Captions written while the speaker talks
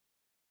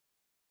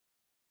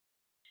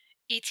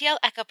ETL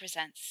Echo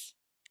presents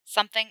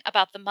Something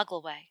About the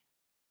Muggle Way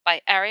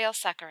by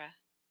ArielSakura.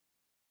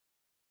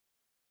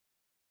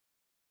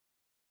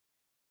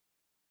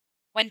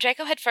 When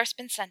Draco had first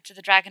been sent to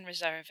the Dragon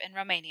Reserve in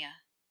Romania,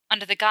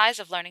 under the guise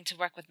of learning to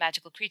work with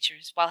magical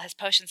creatures while his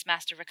potions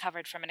master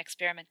recovered from an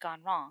experiment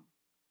gone wrong,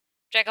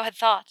 Draco had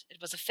thought it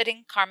was a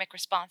fitting karmic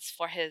response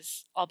for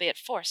his, albeit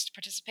forced,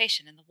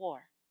 participation in the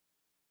war.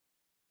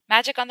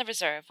 Magic on the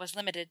reserve was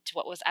limited to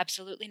what was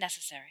absolutely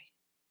necessary.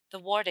 The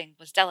warding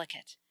was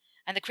delicate,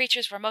 and the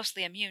creatures were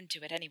mostly immune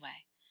to it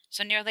anyway,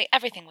 so nearly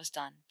everything was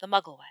done the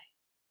Muggle way,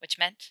 which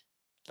meant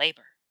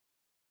labor.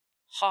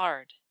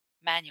 Hard,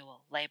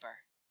 manual labor.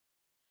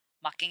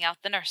 Mucking out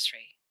the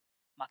nursery,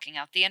 mucking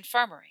out the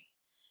infirmary,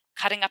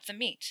 cutting up the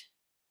meat,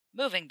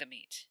 moving the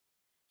meat,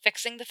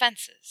 fixing the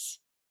fences,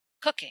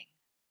 cooking,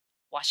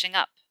 washing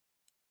up,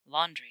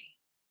 laundry,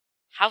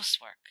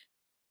 housework.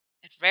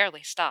 It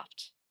rarely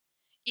stopped.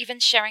 Even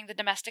sharing the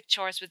domestic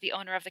chores with the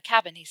owner of the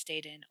cabin he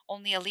stayed in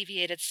only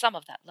alleviated some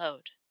of that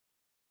load.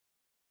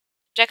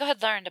 Draco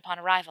had learned upon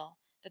arrival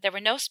that there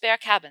were no spare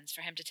cabins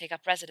for him to take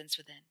up residence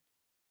within.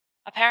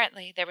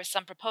 Apparently, there was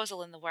some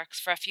proposal in the works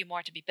for a few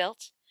more to be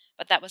built,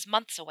 but that was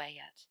months away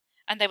yet,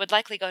 and they would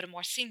likely go to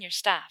more senior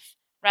staff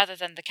rather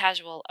than the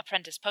casual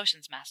apprentice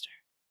potions master.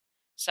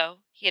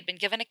 So he had been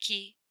given a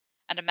key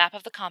and a map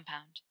of the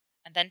compound,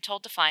 and then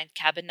told to find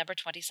cabin number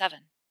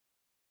 27.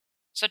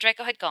 So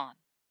Draco had gone.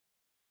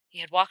 He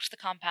had walked the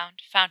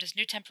compound, found his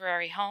new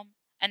temporary home,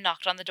 and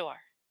knocked on the door,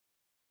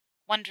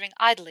 wondering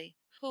idly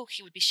who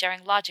he would be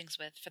sharing lodgings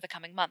with for the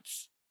coming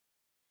months.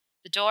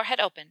 The door had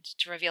opened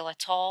to reveal a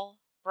tall,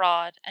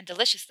 broad, and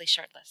deliciously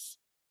shirtless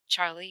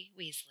Charlie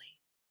Weasley.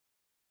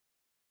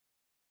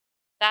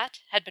 That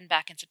had been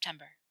back in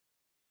September.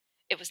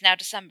 It was now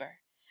December,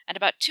 and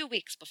about 2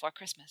 weeks before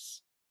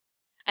Christmas.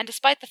 And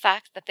despite the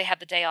fact that they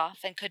had the day off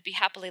and could be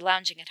happily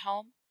lounging at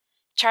home,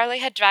 Charlie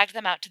had dragged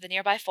them out to the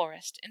nearby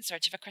forest in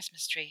search of a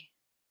Christmas tree.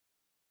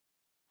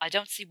 "I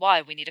don't see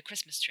why we need a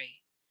Christmas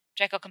tree,"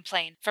 Draco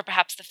complained for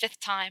perhaps the 5th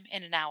time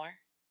in an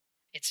hour.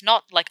 "It's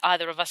not like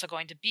either of us are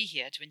going to be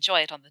here to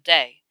enjoy it on the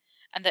day,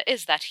 and there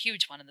is that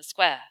huge one in the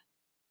square."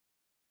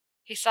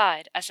 He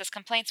sighed as his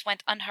complaints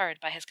went unheard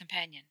by his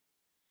companion.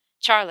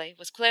 Charlie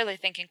was clearly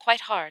thinking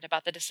quite hard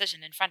about the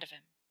decision in front of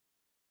him.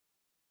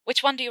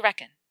 "Which one do you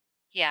reckon?"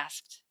 he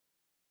asked.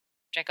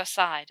 Draco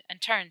sighed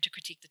and turned to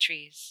critique the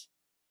trees.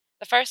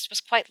 The first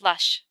was quite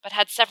lush, but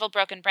had several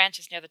broken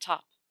branches near the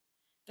top.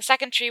 The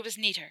second tree was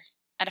neater,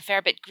 and a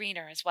fair bit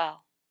greener as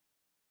well.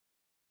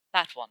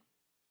 "That one,"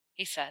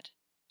 he said,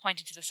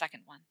 pointing to the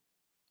second one.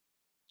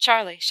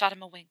 Charlie shot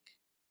him a wink.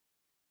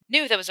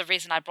 "Knew there was a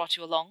reason I brought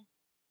you along."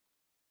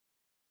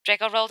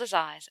 Draco rolled his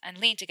eyes and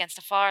leant against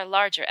a far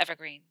larger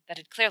evergreen that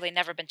had clearly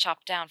never been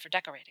chopped down for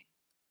decorating.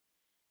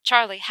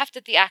 Charlie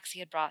hefted the axe he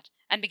had brought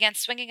and began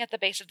swinging at the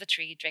base of the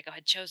tree Draco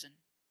had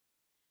chosen.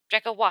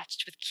 Draco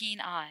watched with keen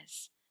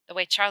eyes the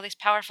way Charlie's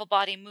powerful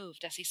body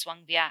moved as he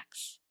swung the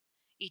axe.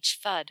 Each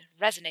thud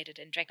resonated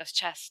in Draco's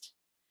chest.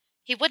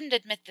 He wouldn't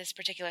admit this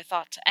particular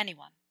thought to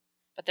anyone,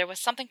 but there was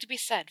something to be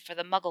said for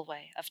the Muggle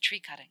way of tree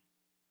cutting.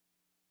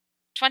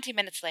 20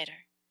 minutes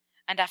later,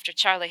 and after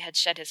Charlie had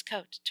shed his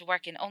coat to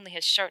work in only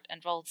his shirt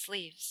and rolled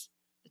sleeves,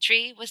 the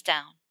tree was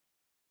down.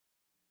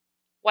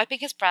 Wiping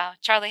his brow,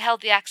 Charlie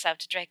held the axe out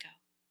to Draco.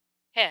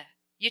 "Here,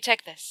 you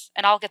take this,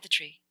 and I'll get the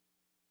tree."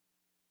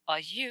 "Are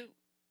you—"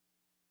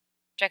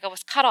 Draco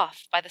was cut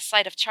off by the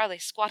sight of Charlie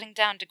squatting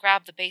down to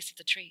grab the base of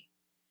the tree.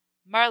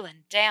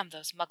 Merlin damn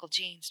those Muggle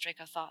genes,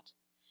 Draco thought.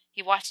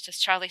 He watched as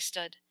Charlie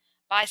stood,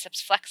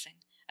 biceps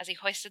flexing, as he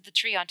hoisted the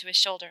tree onto his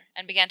shoulder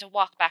and began to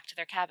walk back to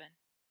their cabin.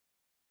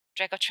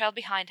 Draco trailed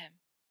behind him,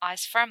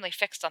 eyes firmly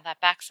fixed on that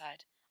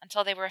backside,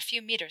 until they were a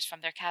few meters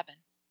from their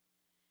cabin.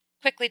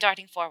 Quickly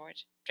darting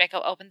forward,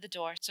 Draco opened the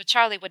door so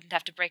Charlie wouldn't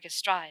have to break his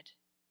stride.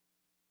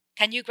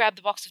 "Can you grab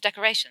the box of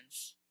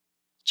decorations?"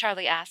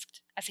 Charlie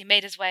asked as he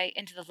made his way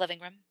into the living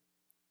room.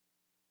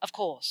 "Of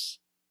course,"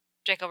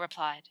 Draco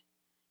replied,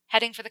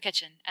 heading for the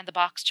kitchen and the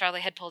box Charlie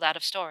had pulled out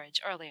of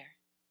storage earlier.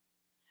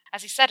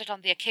 As he set it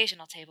on the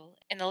occasional table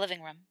in the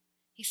living room,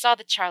 he saw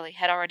that Charlie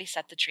had already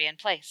set the tree in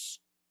place.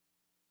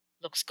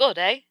 "Looks good,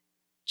 eh?"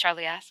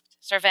 Charlie asked,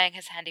 surveying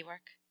his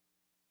handiwork.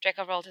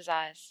 Draco rolled his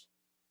eyes.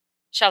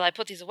 "Shall I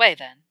put these away,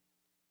 then?"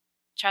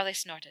 Charlie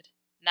snorted.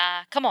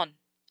 "Nah, come on.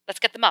 Let's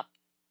get them up."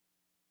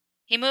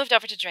 He moved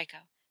over to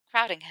Draco,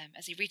 crowding him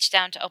as he reached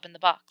down to open the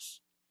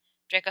box.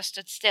 Draco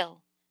stood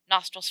still,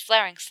 nostrils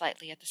flaring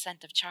slightly at the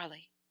scent of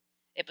Charlie.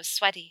 It was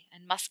sweaty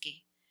and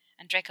musky,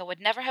 and Draco would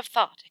never have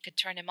thought it could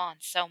turn him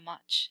on so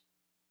much.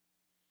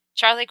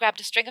 Charlie grabbed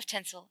a string of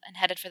tinsel and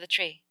headed for the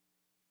tree.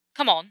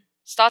 "Come on,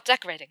 start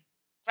decorating.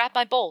 Grab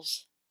my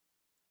balls."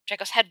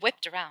 Draco's head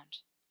whipped around.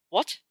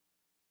 "What?"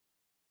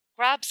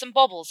 "Grab some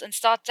baubles and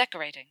start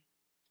decorating,"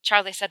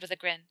 Charlie said with a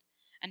grin,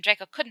 and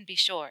Draco couldn't be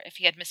sure if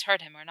he had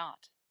misheard him or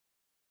not.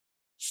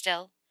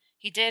 Still,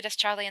 he did as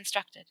Charlie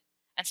instructed,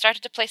 and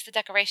started to place the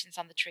decorations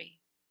on the tree.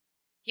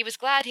 He was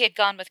glad he had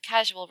gone with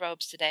casual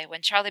robes today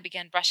when Charlie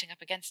began brushing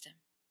up against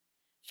him.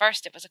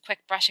 First it was a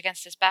quick brush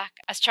against his back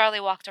as Charlie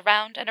walked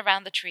around and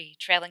around the tree,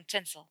 trailing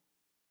tinsel.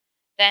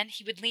 Then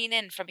he would lean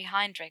in from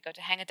behind Draco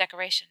to hang a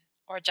decoration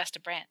or adjust a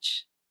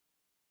branch.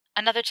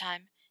 Another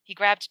time, he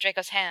grabbed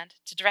Draco's hand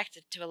to direct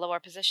it to a lower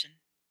position.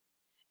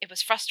 It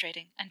was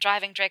frustrating and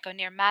driving Draco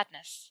near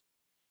madness.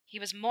 He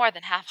was more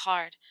than half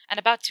hard and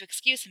about to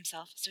excuse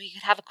himself so he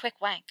could have a quick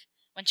wank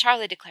when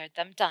Charlie declared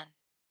them done.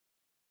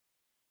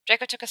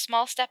 Draco took a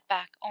small step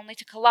back only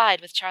to collide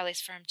with Charlie's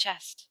firm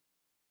chest.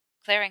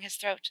 Clearing his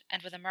throat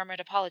and with a murmured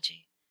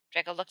apology,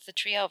 Draco looked the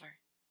tree over.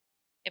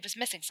 It was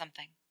missing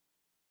something.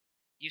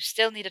 "You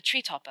still need a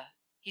tree topper,"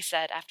 he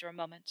said after a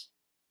moment.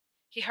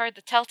 He heard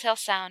the telltale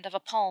sound of a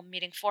palm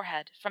meeting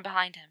forehead from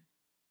behind him.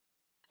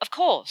 "Of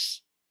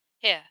course!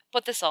 Here,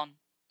 put this on."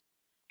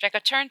 Draco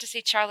turned to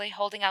see Charlie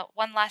holding out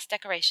one last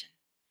decoration.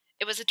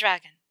 It was a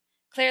dragon,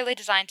 clearly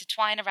designed to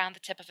twine around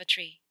the tip of a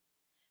tree.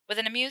 With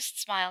an amused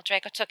smile,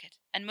 Draco took it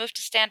and moved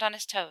to stand on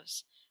his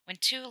toes, when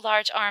two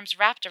large arms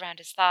wrapped around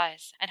his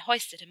thighs and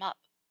hoisted him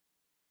up.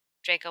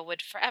 Draco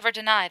would forever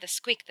deny the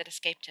squeak that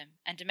escaped him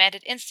and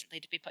demanded instantly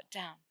to be put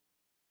down.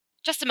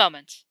 "Just a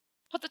moment.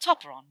 Put the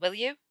topper on, will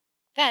you?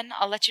 Then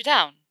I'll let you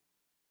down."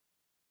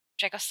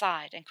 Draco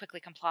sighed and quickly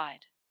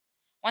complied.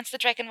 Once the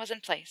dragon was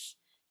in place,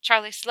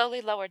 Charlie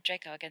slowly lowered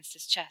Draco against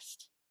his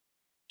chest.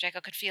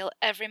 Draco could feel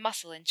every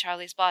muscle in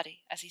Charlie's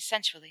body as he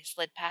sensually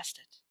slid past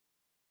it.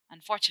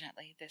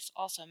 Unfortunately, this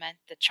also meant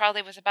that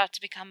Charlie was about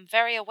to become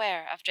very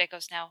aware of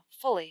Draco's now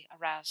fully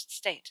aroused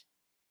state.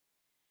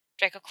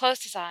 Draco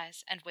closed his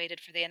eyes and waited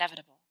for the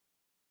inevitable.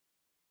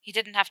 He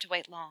didn't have to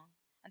wait long,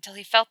 until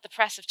he felt the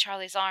press of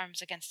Charlie's arms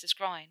against his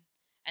groin,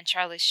 and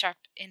Charlie's sharp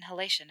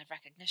inhalation of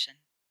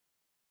recognition.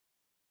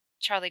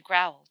 Charlie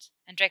growled,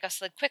 and Draco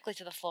slid quickly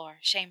to the floor,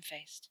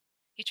 shamefaced.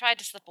 He tried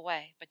to slip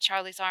away, but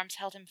Charlie's arms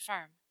held him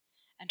firm,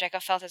 and Draco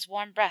felt his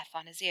warm breath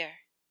on his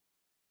ear.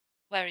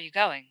 "Where are you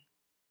going?"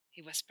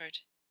 he whispered,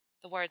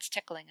 the words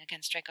tickling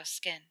against Draco's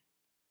skin.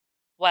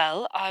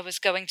 "Well, I was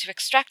going to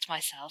extract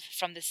myself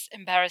from this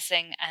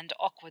embarrassing and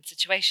awkward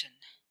situation,"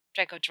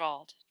 Draco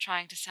drawled,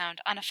 trying to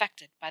sound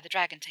unaffected by the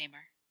dragon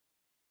tamer.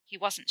 He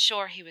wasn't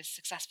sure he was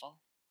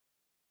successful.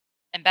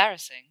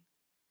 "Embarrassing?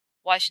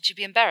 Why should you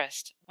be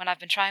embarrassed when I've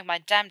been trying my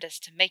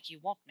damnedest to make you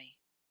want me?"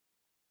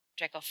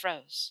 Draco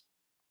froze.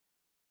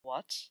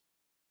 "What?"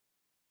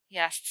 he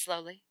asked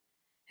slowly,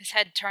 his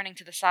head turning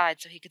to the side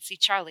so he could see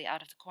Charlie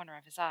out of the corner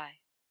of his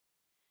eye.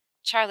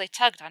 Charlie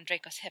tugged on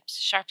Draco's hips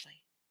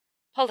sharply,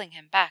 pulling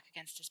him back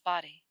against his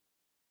body.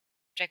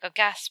 Draco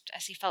gasped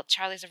as he felt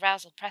Charlie's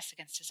arousal press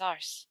against his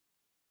arse.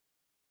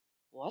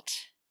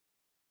 "What?"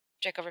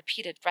 Draco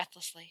repeated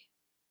breathlessly.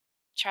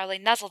 Charlie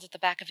nuzzled at the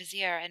back of his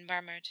ear and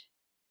murmured,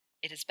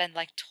 "It has been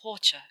like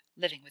torture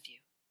living with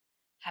you,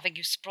 having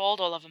you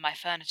sprawled all over my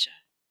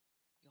furniture,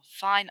 your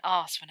fine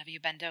arse whenever you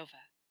bend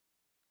over,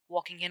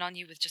 walking in on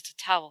you with just a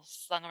towel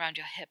slung around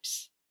your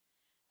hips,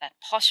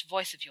 that posh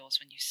voice of yours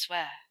when you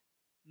swear.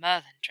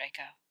 Merlin,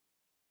 Draco."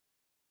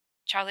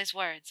 Charlie's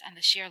words and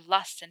the sheer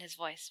lust in his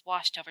voice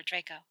washed over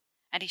Draco,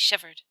 and he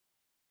shivered.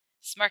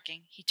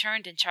 Smirking, he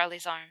turned in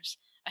Charlie's arms,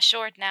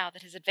 assured now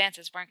that his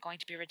advances weren't going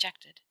to be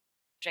rejected.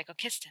 Draco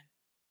kissed him.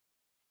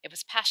 It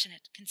was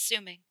passionate,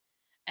 consuming,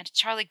 and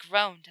Charlie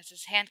groaned as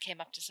his hand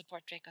came up to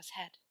support Draco's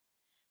head,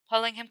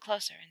 pulling him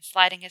closer and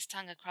sliding his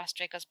tongue across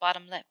Draco's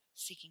bottom lip,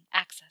 seeking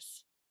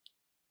access.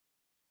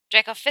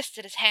 Draco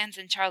fisted his hands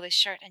in Charlie's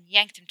shirt and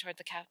yanked him toward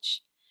the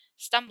couch,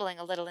 stumbling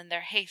a little in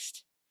their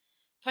haste.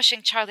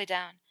 Pushing Charlie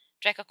down,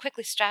 Draco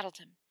quickly straddled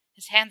him,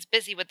 his hands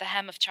busy with the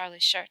hem of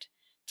Charlie's shirt,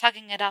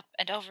 tugging it up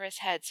and over his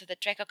head so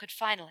that Draco could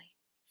finally,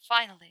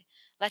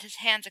 let his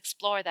hands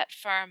explore that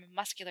firm,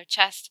 muscular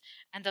chest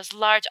and those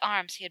large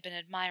arms he had been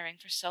admiring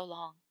for so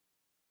long.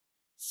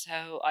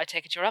 "So I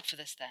take it you're up for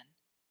this, then?"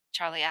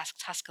 Charlie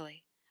asked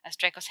huskily, as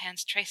Draco's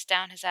hands traced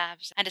down his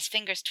abs and his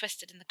fingers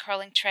twisted in the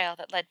curling trail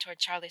that led toward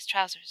Charlie's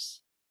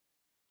trousers.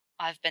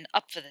 "I've been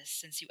up for this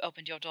since you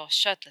opened your door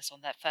shirtless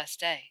on that first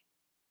day,"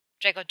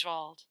 Draco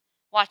drawled,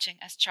 watching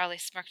as Charlie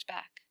smirked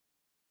back.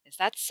 "Is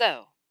that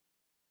so?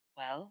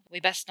 Well, we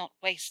best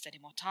not waste any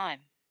more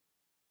time."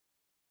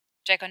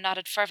 Draco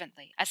nodded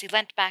fervently as he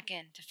leant back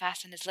in to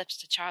fasten his lips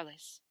to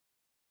Charlie's.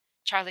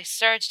 Charlie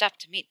surged up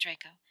to meet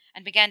Draco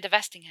and began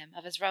divesting him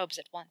of his robes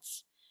at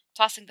once,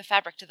 tossing the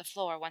fabric to the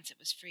floor once it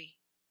was free.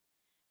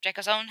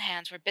 Draco's own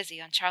hands were busy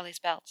on Charlie's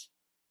belt,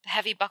 the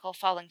heavy buckle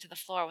falling to the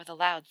floor with a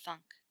loud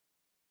thunk.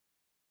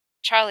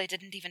 Charlie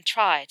didn't even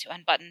try to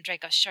unbutton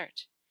Draco's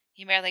shirt.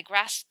 He merely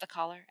grasped the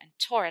collar and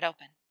tore it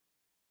open.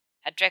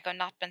 Had Draco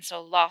not been so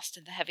lost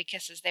in the heavy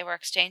kisses they were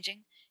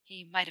exchanging,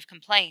 he might have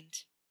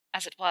complained.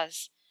 As it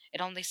was, it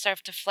only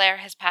served to flare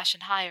his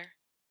passion higher.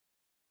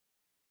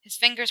 His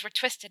fingers were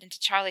twisted into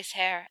Charlie's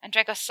hair, and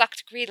Draco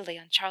sucked greedily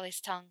on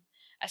Charlie's tongue,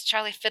 as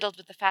Charlie fiddled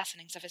with the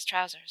fastenings of his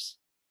trousers.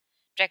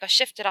 Draco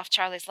shifted off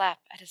Charlie's lap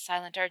at his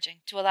silent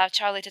urging to allow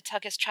Charlie to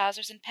tug his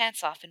trousers and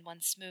pants off in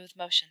one smooth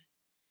motion.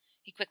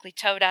 He quickly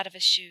toed out of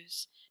his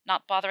shoes,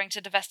 not bothering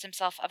to divest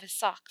himself of his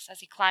socks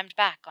as he climbed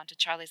back onto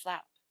Charlie's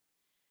lap,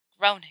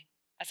 groaning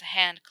as a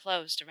hand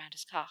closed around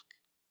his cock.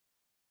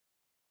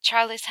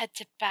 Charlie's head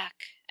tipped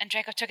back, and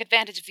Draco took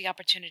advantage of the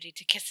opportunity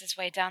to kiss his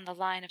way down the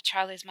line of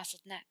Charlie's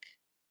muscled neck.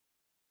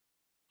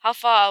 "How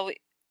far are we?"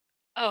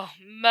 Oh,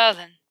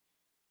 Merlin!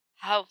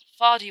 How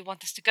far do you want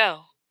this to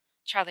go?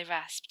 Charlie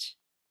rasped.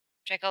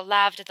 Draco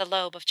laughed at the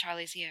lobe of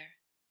Charlie's ear.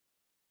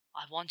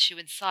 I want you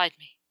inside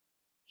me,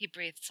 he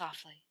breathed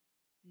softly.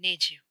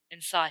 Need you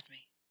inside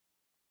me.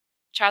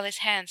 Charlie's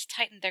hands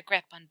tightened their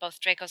grip on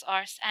both Draco's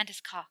arse and his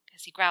cock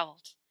as he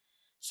growled.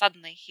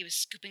 Suddenly, he was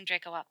scooping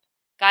Draco up,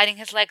 guiding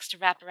his legs to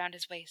wrap around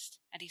his waist,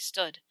 and he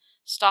stood,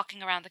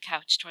 stalking around the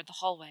couch toward the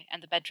hallway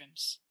and the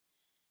bedrooms.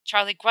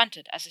 Charlie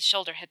grunted as his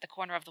shoulder hit the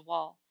corner of the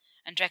wall,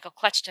 and Draco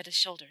clutched at his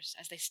shoulders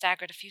as they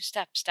staggered a few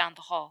steps down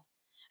the hall,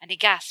 and he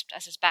gasped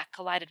as his back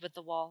collided with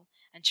the wall,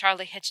 and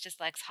Charlie hitched his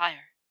legs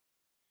higher,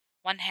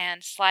 one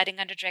hand sliding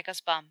under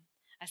Draco's bum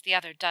as the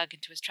other dug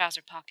into his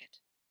trouser pocket.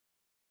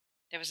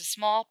 There was a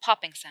small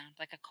popping sound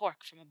like a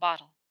cork from a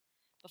bottle,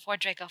 before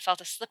Draco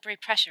felt a slippery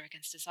pressure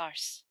against his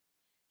arse.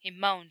 He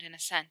moaned in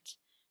assent,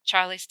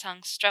 Charlie's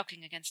tongue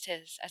stroking against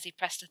his as he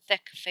pressed a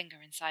thick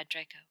finger inside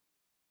Draco.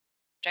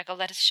 Draco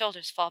let his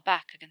shoulders fall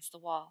back against the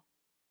wall.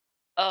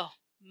 Oh,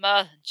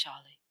 Merlin,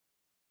 Charlie.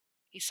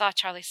 He saw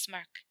Charlie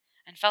smirk,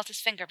 and felt his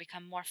finger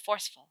become more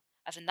forceful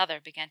as another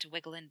began to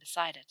wiggle in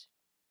beside it.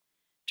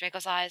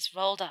 Draco's eyes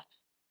rolled up.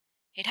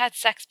 He'd had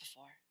sex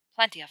before,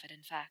 plenty of it,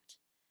 in fact,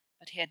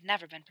 but he had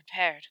never been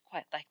prepared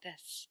quite like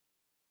this.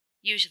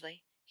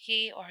 Usually,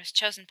 he or his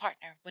chosen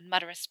partner would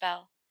mutter a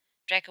spell,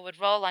 Draco would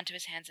roll onto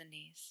his hands and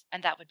knees,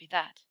 and that would be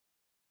that.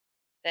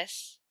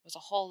 This was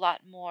a whole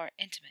lot more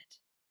intimate.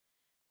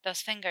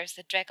 Those fingers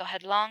that Draco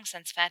had long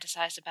since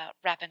fantasized about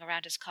wrapping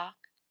around his cock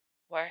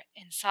were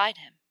inside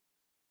him,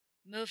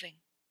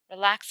 moving,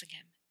 relaxing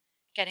him,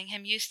 getting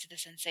him used to the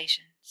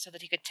sensation so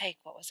that he could take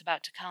what was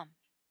about to come.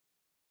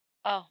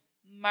 Oh,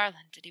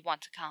 Merlin, did he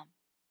want to come?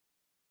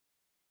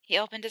 He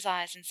opened his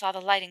eyes and saw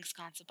the lighting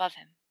sconce above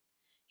him.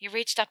 He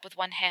reached up with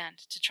one hand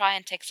to try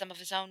and take some of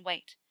his own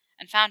weight,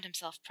 and found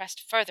himself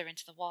pressed further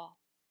into the wall.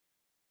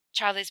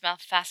 Charlie's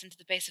mouth fastened to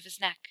the base of his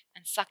neck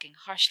and sucking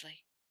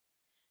harshly.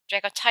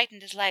 Draco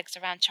tightened his legs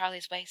around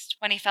Charlie's waist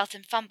when he felt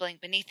him fumbling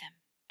beneath him,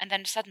 and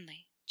then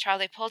suddenly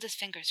Charlie pulled his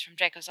fingers from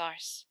Draco's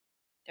arse.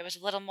 There was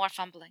a little more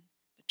fumbling,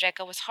 but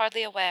Draco was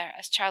hardly aware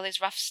as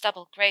Charlie's rough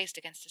stubble grazed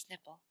against his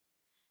nipple.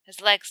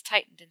 His legs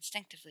tightened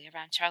instinctively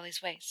around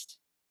Charlie's waist.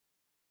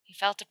 He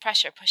felt a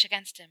pressure push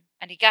against him,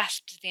 and he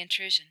gasped at the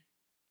intrusion.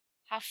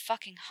 How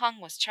fucking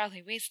hung was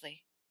Charlie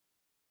Weasley?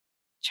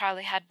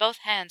 Charlie had both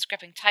hands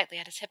gripping tightly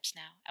at his hips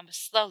now, and was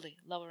slowly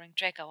lowering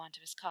Draco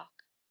onto his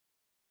cock.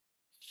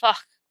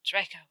 Fuck,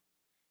 Draco,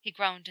 he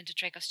groaned into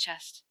Draco's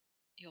chest.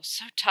 You're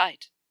so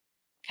tight.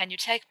 Can you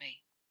take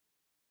me?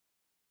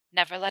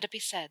 Never let it be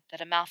said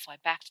that a Malfoy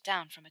backed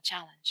down from a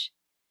challenge.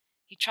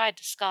 He tried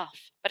to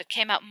scoff, but it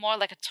came out more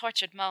like a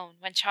tortured moan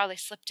when Charlie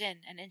slipped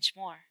in an inch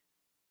more.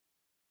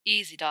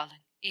 Easy,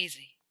 darling,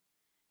 easy.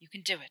 You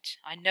can do it.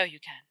 I know you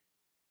can.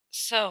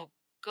 So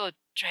good,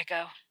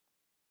 Draco.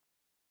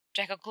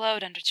 Draco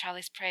glowed under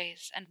Charlie's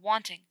praise, and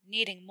wanting,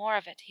 needing more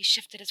of it, he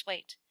shifted his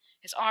weight,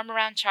 his arm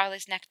around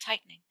Charlie's neck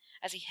tightening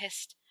as he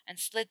hissed and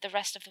slid the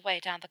rest of the way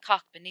down the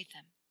cock beneath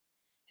him.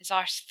 His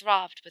arse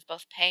throbbed with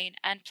both pain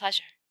and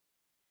pleasure.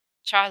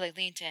 Charlie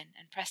leaned in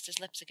and pressed his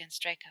lips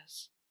against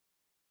Draco's.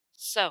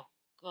 So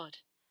good.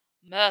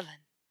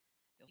 Merlin,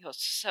 you're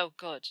so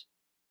good.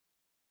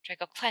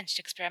 Draco clenched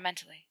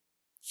experimentally.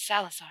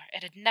 Salazar,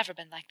 it had never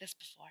been like this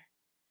before.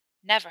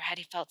 Never had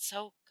he felt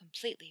so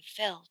completely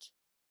filled.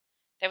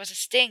 There was a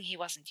sting he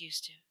wasn't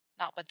used to,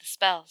 not with the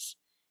spells.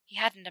 He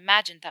hadn't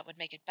imagined that would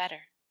make it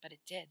better, but it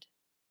did.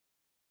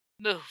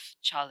 Move,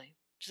 Charlie,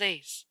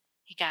 please,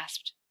 he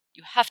gasped.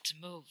 You have to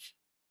move.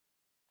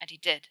 And he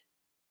did.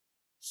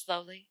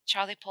 Slowly,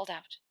 Charlie pulled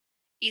out,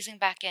 easing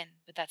back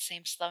in with that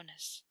same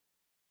slowness.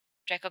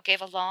 Draco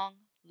gave a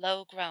long,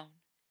 low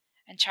groan,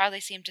 and Charlie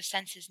seemed to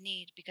sense his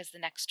need because the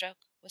next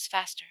stroke was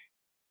faster,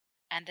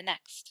 and the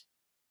next,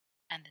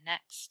 and the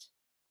next.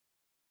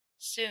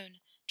 Soon,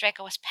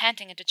 Draco was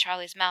panting into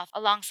Charlie's mouth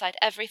alongside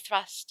every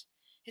thrust.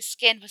 His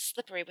skin was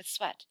slippery with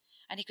sweat,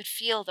 and he could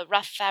feel the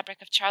rough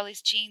fabric of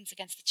Charlie's jeans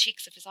against the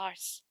cheeks of his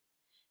arse.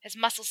 His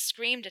muscles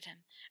screamed at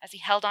him as he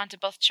held on to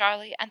both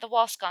Charlie and the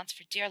wall sconce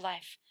for dear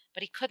life,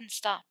 but he couldn't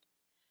stop.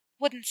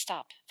 Wouldn't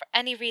stop for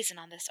any reason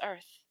on this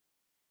earth.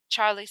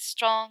 Charlie's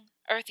strong,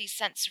 earthy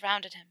scent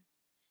surrounded him.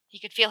 He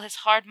could feel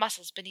his hard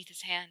muscles beneath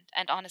his hand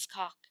and on his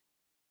cock.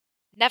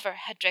 Never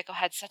had Draco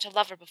had such a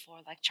lover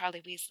before like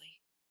Charlie Weasley.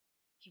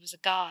 He was a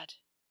god,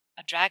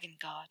 a dragon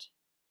god.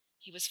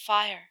 He was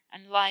fire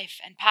and life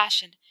and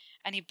passion,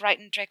 and he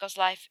brightened Draco's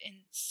life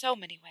in so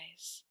many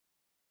ways.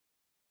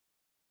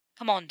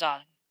 Come on,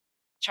 darling,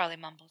 Charlie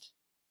mumbled.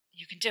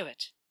 You can do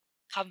it.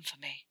 Come for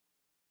me.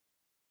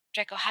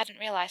 Draco hadn't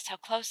realized how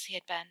close he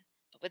had been,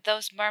 but with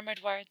those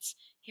murmured words,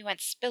 he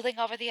went spilling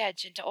over the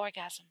edge into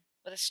orgasm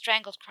with a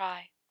strangled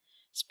cry,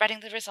 spreading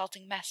the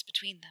resulting mess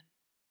between them.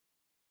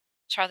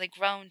 Charlie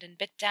groaned and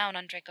bit down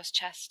on Draco's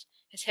chest,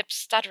 his hips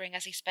stuttering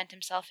as he spent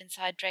himself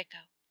inside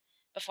Draco,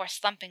 before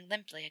slumping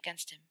limply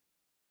against him,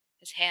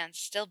 his hands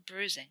still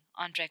bruising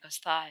on Draco's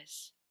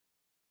thighs.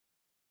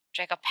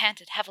 Draco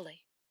panted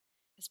heavily,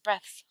 his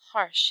breaths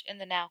harsh in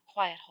the now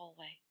quiet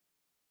hallway.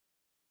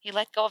 He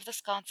let go of the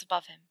sconce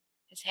above him,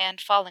 his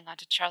hand falling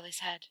onto Charlie's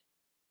head.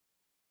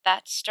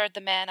 That stirred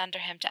the man under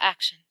him to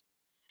action,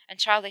 and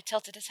Charlie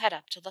tilted his head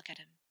up to look at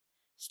him,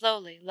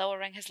 slowly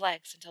lowering his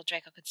legs until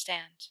Draco could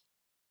stand.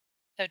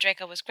 Though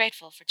Draco was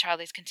grateful for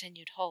Charlie's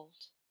continued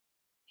hold.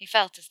 He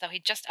felt as though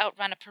he'd just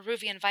outrun a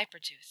Peruvian viper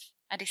tooth,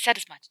 and he said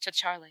as much to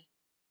Charlie.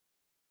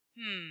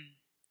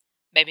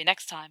 Maybe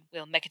next time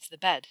we'll make it to the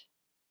bed.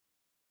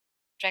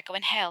 Draco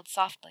inhaled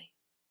softly.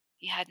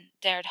 He hadn't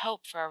dared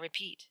hope for a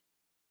repeat.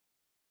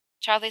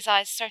 Charlie's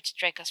eyes searched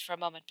Draco's for a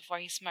moment before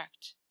he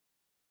smirked.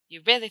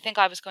 You really think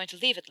I was going to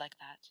leave it like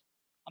that?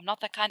 I'm not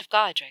that kind of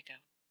guy,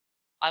 Draco.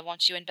 I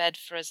want you in bed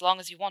for as long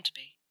as you want to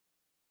be.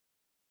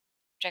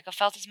 Draco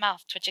felt his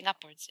mouth twitching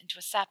upwards into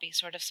a sappy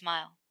sort of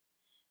smile,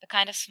 the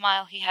kind of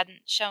smile he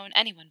hadn't shown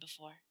anyone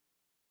before.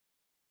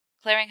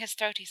 Clearing his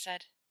throat, he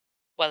said,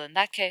 Well, in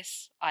that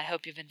case, I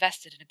hope you've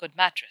invested in a good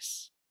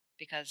mattress,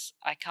 because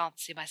I can't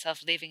see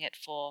myself leaving it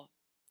for,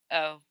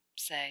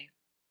 say,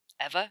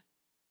 ever.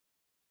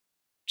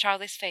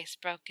 Charlie's face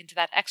broke into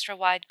that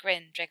extra-wide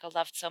grin Draco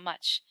loved so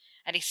much,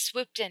 and he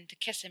swooped in to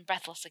kiss him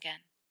breathless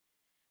again.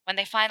 When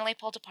they finally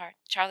pulled apart,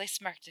 Charlie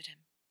smirked at him,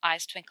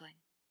 eyes twinkling.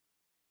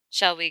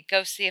 Shall we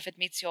go see if it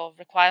meets your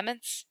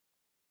requirements?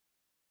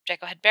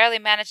 Draco had barely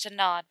managed a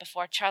nod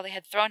before Charlie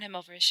had thrown him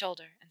over his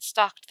shoulder and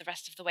stalked the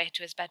rest of the way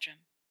to his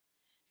bedroom.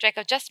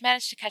 Draco just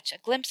managed to catch a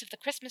glimpse of the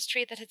Christmas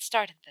tree that had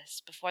started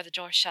this before the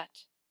door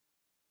shut.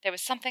 There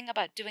was something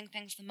about doing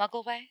things the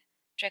Muggle way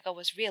Draco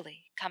was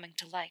really coming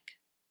to like.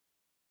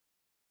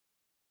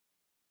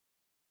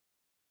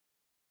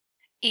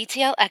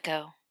 ETL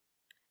Echo.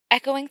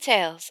 Echoing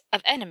tales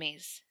of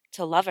enemies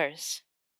to lovers.